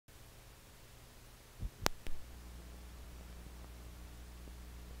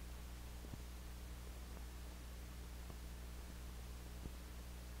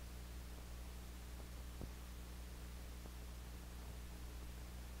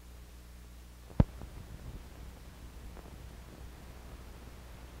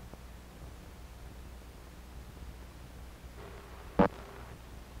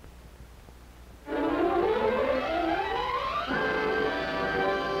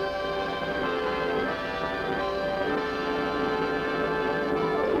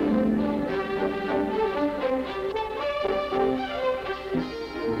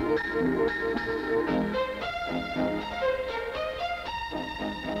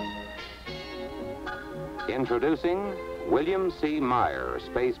Introducing William C. Meyer,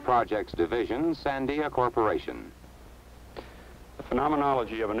 Space Projects Division, Sandia Corporation. The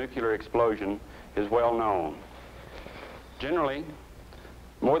phenomenology of a nuclear explosion is well known. Generally,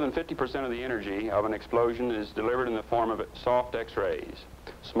 more than 50% of the energy of an explosion is delivered in the form of soft X-rays.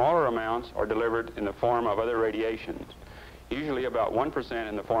 Smaller amounts are delivered in the form of other radiations, usually about 1%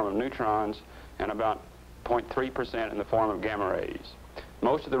 in the form of neutrons and about 0.3% in the form of gamma rays.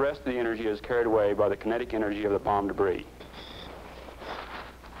 Most of the rest of the energy is carried away by the kinetic energy of the bomb debris.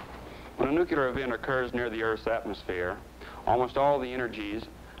 When a nuclear event occurs near the Earth's atmosphere, almost all the energies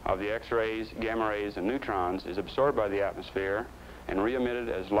of the X-rays, gamma rays, and neutrons is absorbed by the atmosphere and re-emitted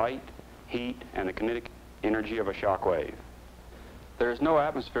as light, heat, and the kinetic energy of a shock wave. There is no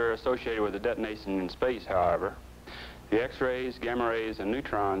atmosphere associated with the detonation in space, however. The X-rays, gamma rays, and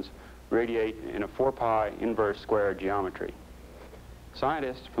neutrons radiate in a 4-pi inverse square geometry.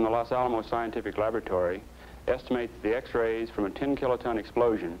 Scientists from the Los Alamos Scientific Laboratory estimate that the X-rays from a 10-kiloton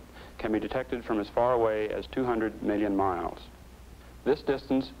explosion can be detected from as far away as 200 million miles. This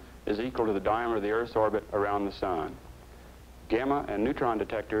distance is equal to the diameter of the Earth's orbit around the Sun. Gamma and neutron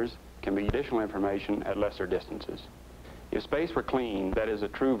detectors can be additional information at lesser distances. If space were clean, that is a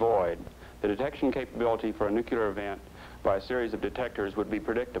true void, the detection capability for a nuclear event by a series of detectors would be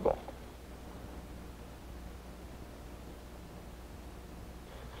predictable.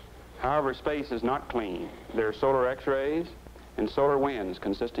 However, space is not clean. There are solar X-rays and solar winds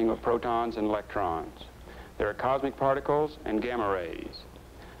consisting of protons and electrons. There are cosmic particles and gamma rays.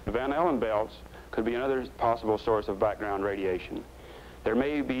 The Van Allen belts could be another possible source of background radiation. There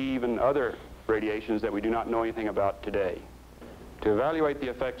may be even other radiations that we do not know anything about today. To evaluate the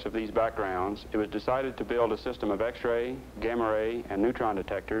effects of these backgrounds, it was decided to build a system of X-ray, gamma ray, and neutron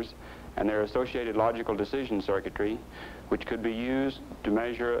detectors and their associated logical decision circuitry, which could be used to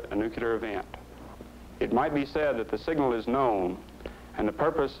measure a nuclear event. It might be said that the signal is known, and the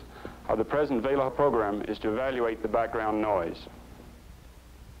purpose of the present Vela program is to evaluate the background noise.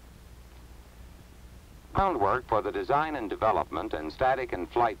 Groundwork for the design and development and static and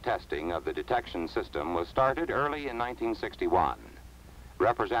flight testing of the detection system was started early in 1961.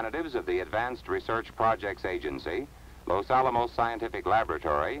 Representatives of the Advanced Research Projects Agency, Los Alamos Scientific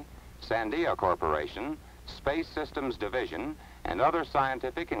Laboratory, Sandia Corporation, Space Systems Division, and other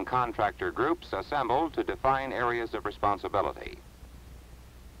scientific and contractor groups assembled to define areas of responsibility.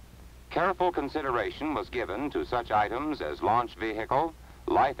 Careful consideration was given to such items as launch vehicle,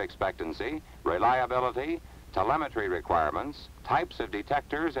 life expectancy, reliability, telemetry requirements, types of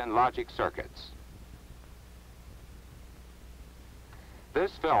detectors, and logic circuits.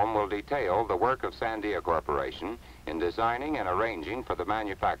 This film will detail the work of Sandia Corporation in designing and arranging for the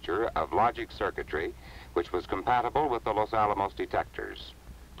manufacture of logic circuitry which was compatible with the Los Alamos detectors.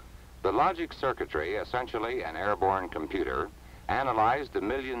 The logic circuitry, essentially an airborne computer, analyzed the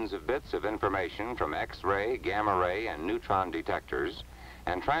millions of bits of information from X-ray, gamma ray, and neutron detectors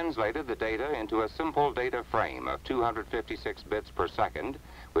and translated the data into a simple data frame of 256 bits per second,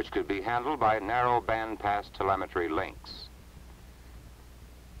 which could be handled by narrow bandpass telemetry links.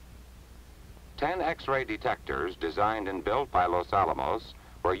 10 X-ray detectors designed and built by Los Alamos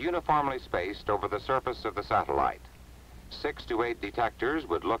were uniformly spaced over the surface of the satellite. 6 to 8 detectors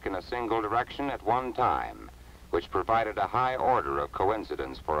would look in a single direction at one time, which provided a high order of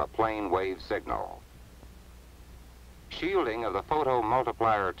coincidence for a plane wave signal. Shielding of the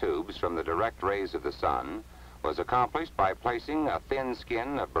photomultiplier tubes from the direct rays of the sun was accomplished by placing a thin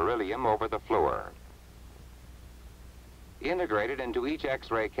skin of beryllium over the fluor. Integrated into each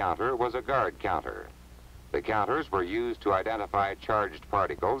X-ray counter was a guard counter. The counters were used to identify charged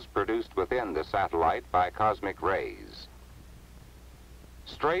particles produced within the satellite by cosmic rays.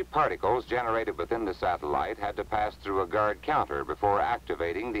 Stray particles generated within the satellite had to pass through a guard counter before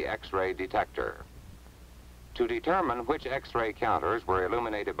activating the X-ray detector. To determine which X-ray counters were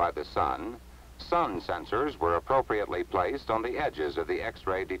illuminated by the sun sensors were appropriately placed on the edges of the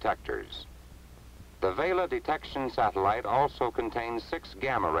X-ray detectors. The Vela detection satellite also contains 6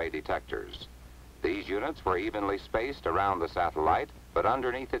 gamma ray detectors. These units were evenly spaced around the satellite, but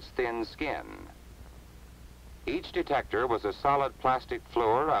underneath its thin skin. Each detector was a solid plastic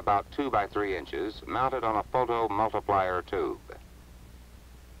fluor about 2 by 3 inches, mounted on a photomultiplier tube.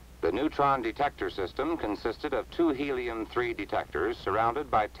 The neutron detector system consisted of 2 helium-3 detectors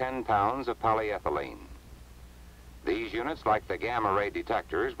surrounded by 10 pounds of polyethylene. These units, like the gamma ray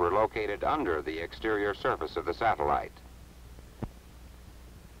detectors, were located under the exterior surface of the satellite.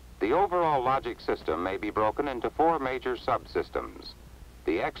 The overall logic system may be broken into 4 major subsystems: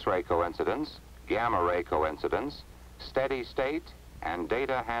 the X-ray coincidence, gamma ray coincidence, steady state, and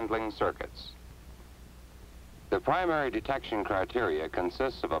data handling circuits. The primary detection criteria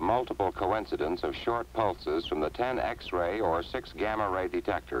consists of a multiple coincidence of short pulses from the 10 X-ray or 6 gamma-ray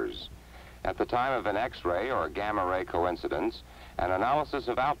detectors. At the time of an X-ray or gamma-ray coincidence, an analysis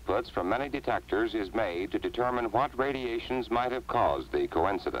of outputs from many detectors is made to determine what radiations might have caused the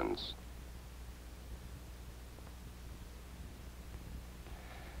coincidence.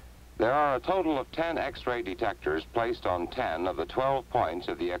 There are a total of 10 X-ray detectors placed on 10 of the 12 points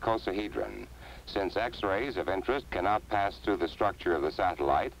of the icosahedron. Since X-rays of interest cannot pass through the structure of the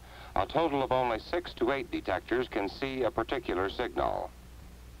satellite, a total of only 6 to 8 detectors can see a particular signal.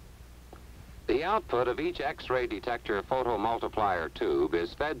 The output of each X-ray detector photomultiplier tube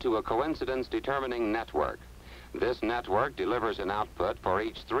is fed to a coincidence determining network. This network delivers an output for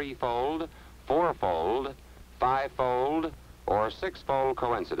each 3-fold, 4-fold, 5-fold, or 6-fold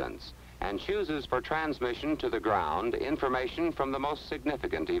coincidence, and chooses for transmission to the ground information from the most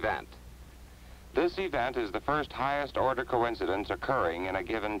significant event. This event is the first highest order coincidence occurring in a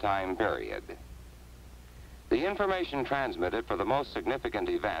given time period. The information transmitted for the most significant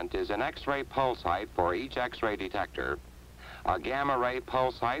event is an X-ray pulse height for each X-ray detector, a gamma-ray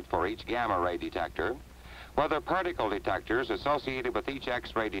pulse height for each gamma-ray detector, whether particle detectors associated with each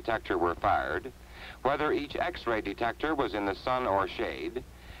X-ray detector were fired, whether each X-ray detector was in the sun or shade,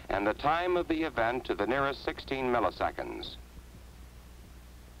 and the time of the event to the nearest 16 milliseconds.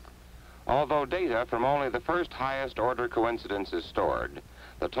 Although data from only the first highest order coincidence is stored,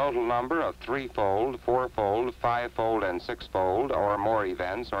 the total number of 3-fold, 4-fold, 5-fold, and 6-fold or more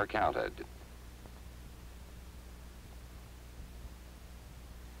events are counted.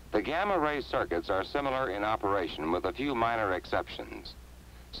 The gamma-ray circuits are similar in operation with a few minor exceptions.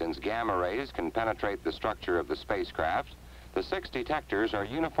 Since gamma rays can penetrate the structure of the spacecraft, the 6 detectors are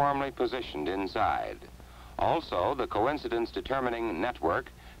uniformly positioned inside. Also, the coincidence determining network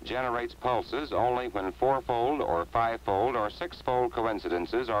generates pulses only when 4-fold or 5-fold or 6-fold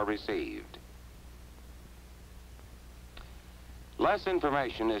coincidences are received. Less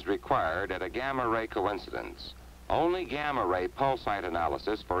information is required at a gamma-ray coincidence. Only gamma-ray pulse height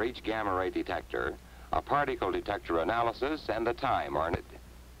analysis for each gamma-ray detector, a particle detector analysis, and the time are needed.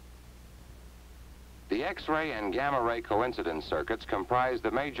 The X-ray and gamma-ray coincidence circuits comprise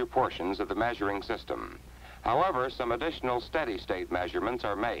the major portions of the measuring system. However, some additional steady-state measurements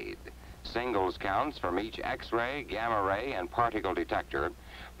are made. Singles counts from each X-ray, gamma-ray, and particle detector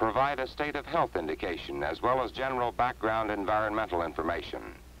provide a state of health indication as well as general background environmental information.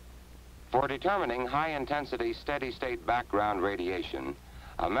 For determining high-intensity steady-state background radiation,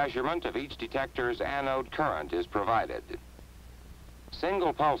 a measurement of each detector's anode current is provided.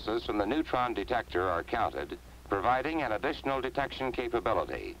 Single pulses from the neutron detector are counted, providing an additional detection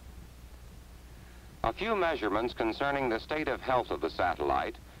capability. A few measurements concerning the state of health of the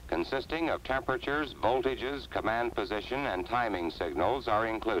satellite, consisting of temperatures, voltages, command position, and timing signals, are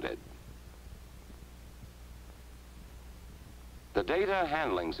included. The data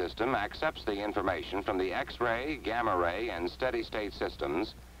handling system accepts the information from the X-ray, gamma-ray, and steady-state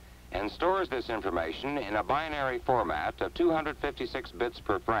systems and stores this information in a binary format of 256 bits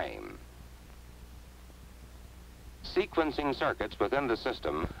per frame. Sequencing circuits within the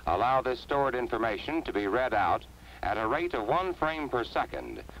system allow this stored information to be read out at a rate of 1 frame per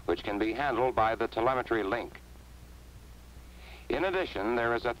second, which can be handled by the telemetry link. In addition,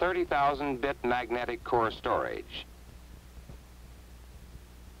 there is a 30,000-bit magnetic core storage.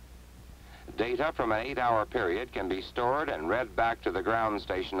 Data from an 8-hour period can be stored and read back to the ground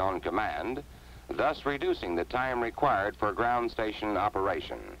station on command, thus reducing the time required for ground station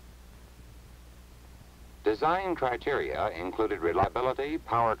operation. Design criteria included reliability,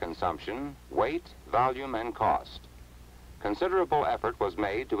 power consumption, weight, volume, and cost. Considerable effort was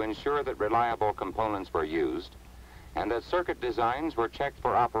made to ensure that reliable components were used and that circuit designs were checked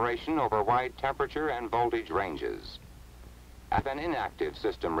for operation over wide temperature and voltage ranges. An inactive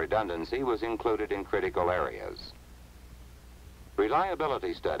system redundancy was included in critical areas.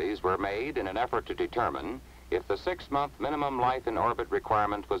 Reliability studies were made in an effort to determine if the 6-month minimum life in orbit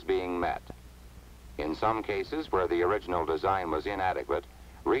requirement was being met. In some cases where the original design was inadequate,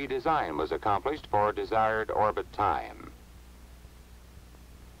 redesign was accomplished for desired orbit time.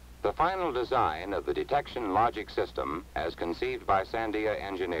 The final design of the detection logic system, as conceived by Sandia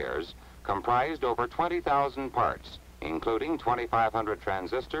engineers, comprised over 20,000 parts, including 2,500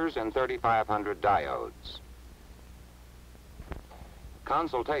 transistors and 3,500 diodes.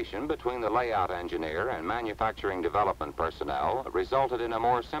 Consultation between the layout engineer and manufacturing development personnel resulted in a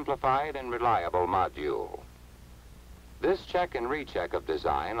more simplified and reliable module. This check and recheck of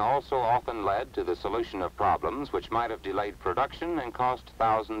design also often led to the solution of problems which might have delayed production and cost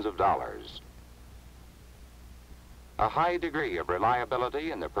thousands of dollars. A high degree of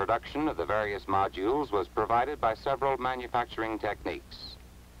reliability in the production of the various modules was provided by several manufacturing techniques.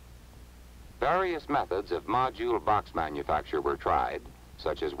 Various methods of module box manufacture were tried,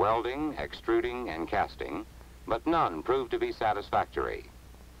 such as welding, extruding, and casting, but none proved to be satisfactory.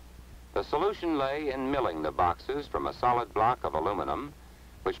 The solution lay in milling the boxes from a solid block of aluminum,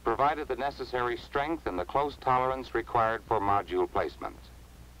 which provided the necessary strength and the close tolerance required for module placement.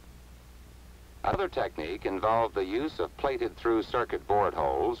 Another technique involved the use of plated through circuit board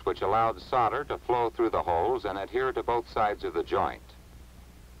holes, which allowed solder to flow through the holes and adhere to both sides of the joint.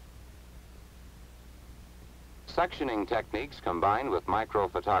 Sectioning techniques combined with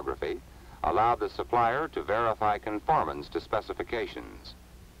microphotography allowed the supplier to verify conformance to specifications.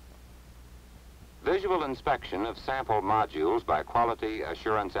 Visual inspection of sample modules by quality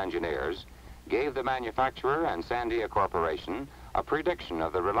assurance engineers gave the manufacturer and Sandia Corporation a prediction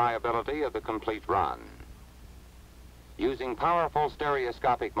of the reliability of the complete run. Using powerful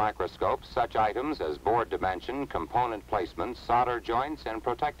stereoscopic microscopes, such items as board dimension, component placement, solder joints, and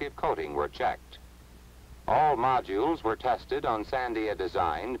protective coating were checked. All modules were tested on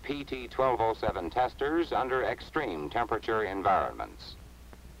Sandia-designed PT-1207 testers under extreme temperature environments.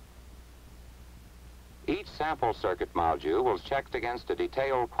 Each sample circuit module was checked against a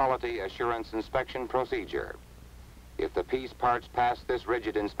detailed quality assurance inspection procedure. If the piece parts passed this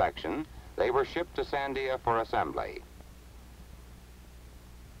rigid inspection, they were shipped to Sandia for assembly.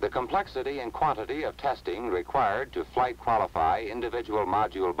 The complexity and quantity of testing required to flight qualify individual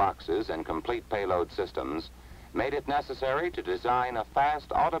module boxes and complete payload systems made it necessary to design a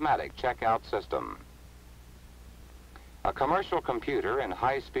fast automatic checkout system. A commercial computer and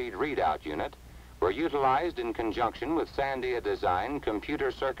high-speed readout unit were utilized in conjunction with Sandia-designed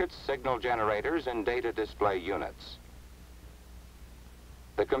computer circuits, signal generators, and data display units.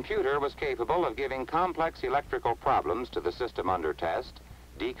 The computer was capable of giving complex electrical problems to the system under test,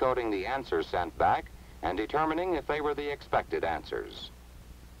 decoding the answers sent back, and determining if they were the expected answers.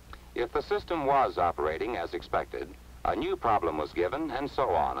 If the system was operating as expected, a new problem was given, and so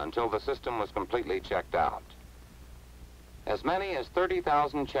on until the system was completely checked out. As many as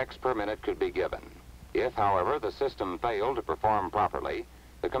 30,000 checks per minute could be given. If, however, the system failed to perform properly,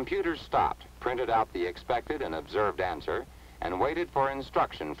 the computer stopped, printed out the expected and observed answer, and waited for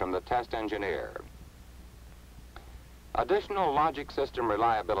instruction from the test engineer. Additional logic system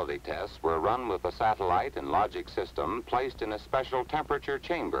reliability tests were run with the satellite and logic system placed in a special temperature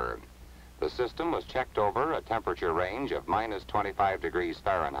chamber. The system was checked over a temperature range of minus 25 degrees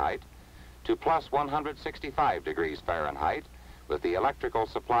Fahrenheit to plus 165 degrees Fahrenheit, with the electrical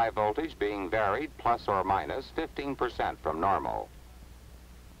supply voltage being varied plus or minus 15% from normal.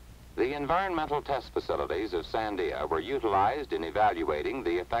 The environmental test facilities of Sandia were utilized in evaluating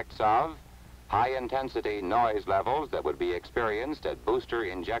the effects of high-intensity noise levels that would be experienced at booster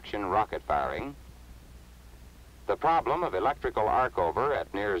injection rocket firing, the problem of electrical arc-over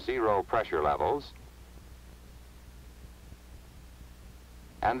at near zero pressure levels,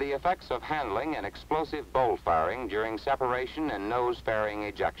 and the effects of handling and explosive bolt firing during separation and nose fairing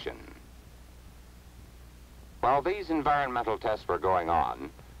ejection. While these environmental tests were going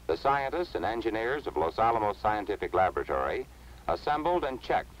on, the scientists and engineers of Los Alamos Scientific Laboratory assembled and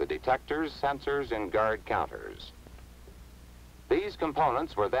checked the detectors, sensors, and guard counters. These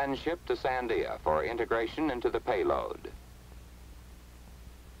components were then shipped to Sandia for integration into the payload.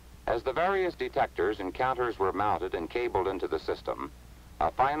 As the various detectors and counters were mounted and cabled into the system, a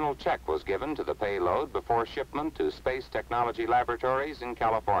final check was given to the payload before shipment to Space Technology Laboratories in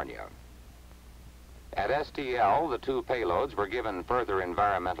California. At STL, the two payloads were given further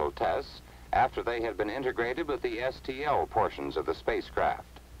environmental tests after they had been integrated with the STL portions of the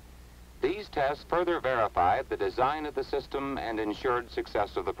spacecraft. These tests further verified the design of the system and ensured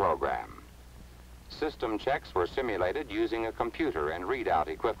success of the program. System checks were simulated using a computer and readout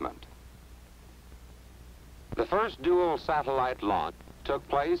equipment. The first dual satellite launch took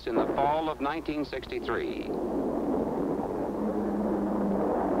place in the fall of 1963.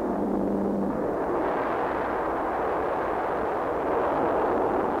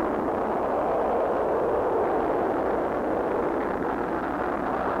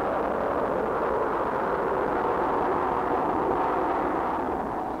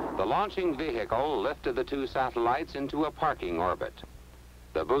 The launching vehicle lifted the two satellites into a parking orbit.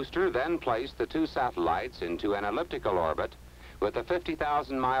 The booster then placed the two satellites into an elliptical orbit with a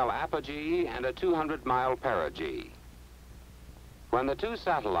 50,000-mile apogee and a 200-mile perigee. When the two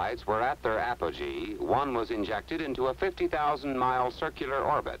satellites were at their apogee, one was injected into a 50,000-mile circular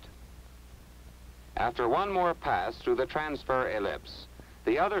orbit. After one more pass through the transfer ellipse,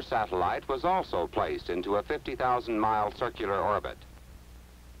 The other satellite was also placed into a 50,000-mile circular orbit.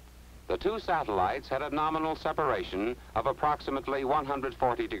 The two satellites had a nominal separation of approximately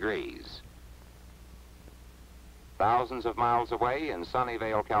 140 degrees. Thousands of miles away in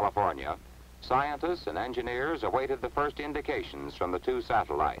Sunnyvale, California, scientists and engineers awaited the first indications from the two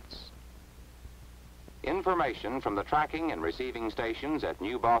satellites. Information from the tracking and receiving stations at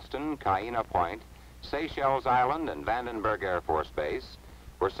New Boston, Kaina Point, Seychelles Island, and Vandenberg Air Force Base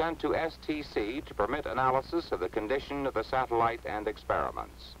were sent to STC to permit analysis of the condition of the satellite and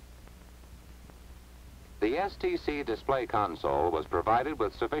experiments. The STC display console was provided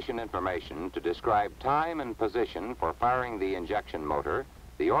with sufficient information to describe time and position for firing the injection motor,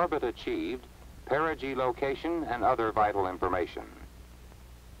 the orbit achieved, perigee location, and other vital information.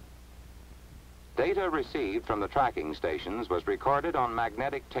 Data received from the tracking stations was recorded on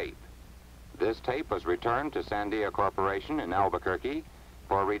magnetic tape. This tape was returned to Sandia Corporation in Albuquerque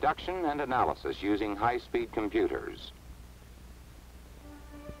for reduction and analysis using high-speed computers.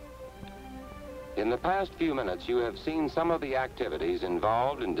 In the past few minutes, you have seen some of the activities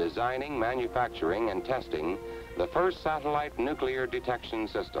involved in designing, manufacturing, and testing the first satellite nuclear detection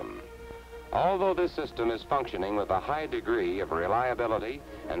system. Although this system is functioning with a high degree of reliability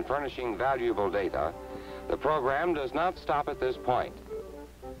and furnishing valuable data, the program does not stop at this point.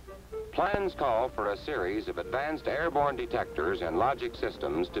 Plans call for a series of advanced airborne detectors and logic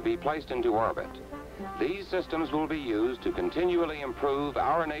systems to be placed into orbit. These systems will be used to continually improve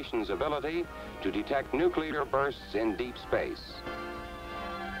our nation's ability to detect nuclear bursts in deep space.